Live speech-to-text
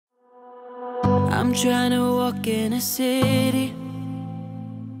I'm trying to walk in a city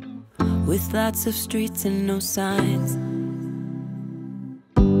with lots of streets and no signs.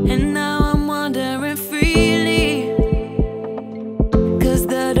 And now I'm wandering freely, 'cause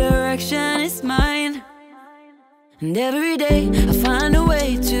the direction is mine. And every day I find a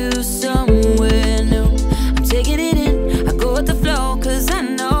way to somewhere new. I'm taking it in, I go with the flow, 'cause I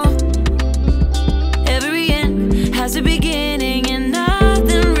know every end has a beginning, and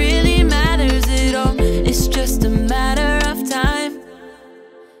nothing really matters at all. It's just a matter of time,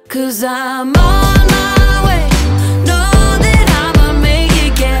 'cause I'm on my way. Know that I'ma make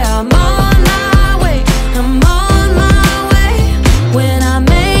it, yeah, I'm on my way. I'm on my way. When I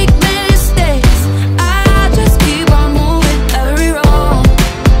make mistakes, I just keep on moving. Every road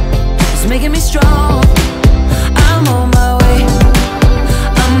is making me strong. I'm on my way.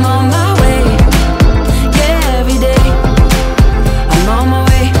 I'm on my way. Yeah, every day I'm on my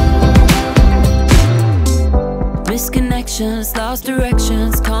way. Misconnections, lost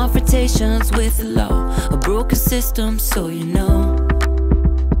directions, confrontations with the law, a broken system, so you know.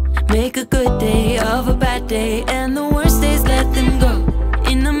 Make a good day of a bad day, and the worst days, let them go.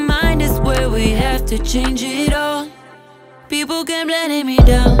 In the mind is where we have to change it all. People kept letting me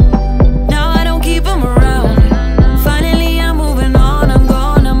down, now I don't keep them around. Finally I'm moving on, I'm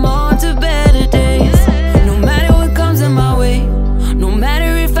gone, I'm on to better days. No matter what comes in my way, no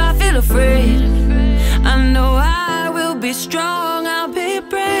matter if I feel afraid, I know I will be strong, I'll be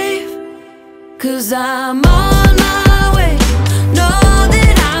brave, 'cause I'm on my way. Know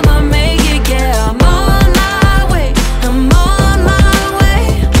that I'ma make it, yeah, I'm on my way. I'm on my way.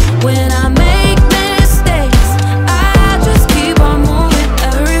 When I make mistakes, I just keep on moving.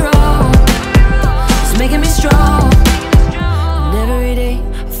 Every road is making me strong. And every day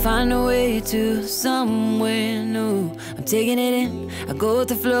I find a way to somewhere new. I'm taking it in, I go with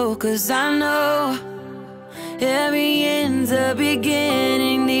the flow, 'cause I know every end's a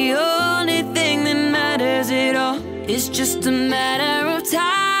beginning. The only thing that matters at all is just a matter of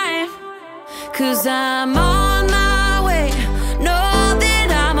time, 'cause I'm on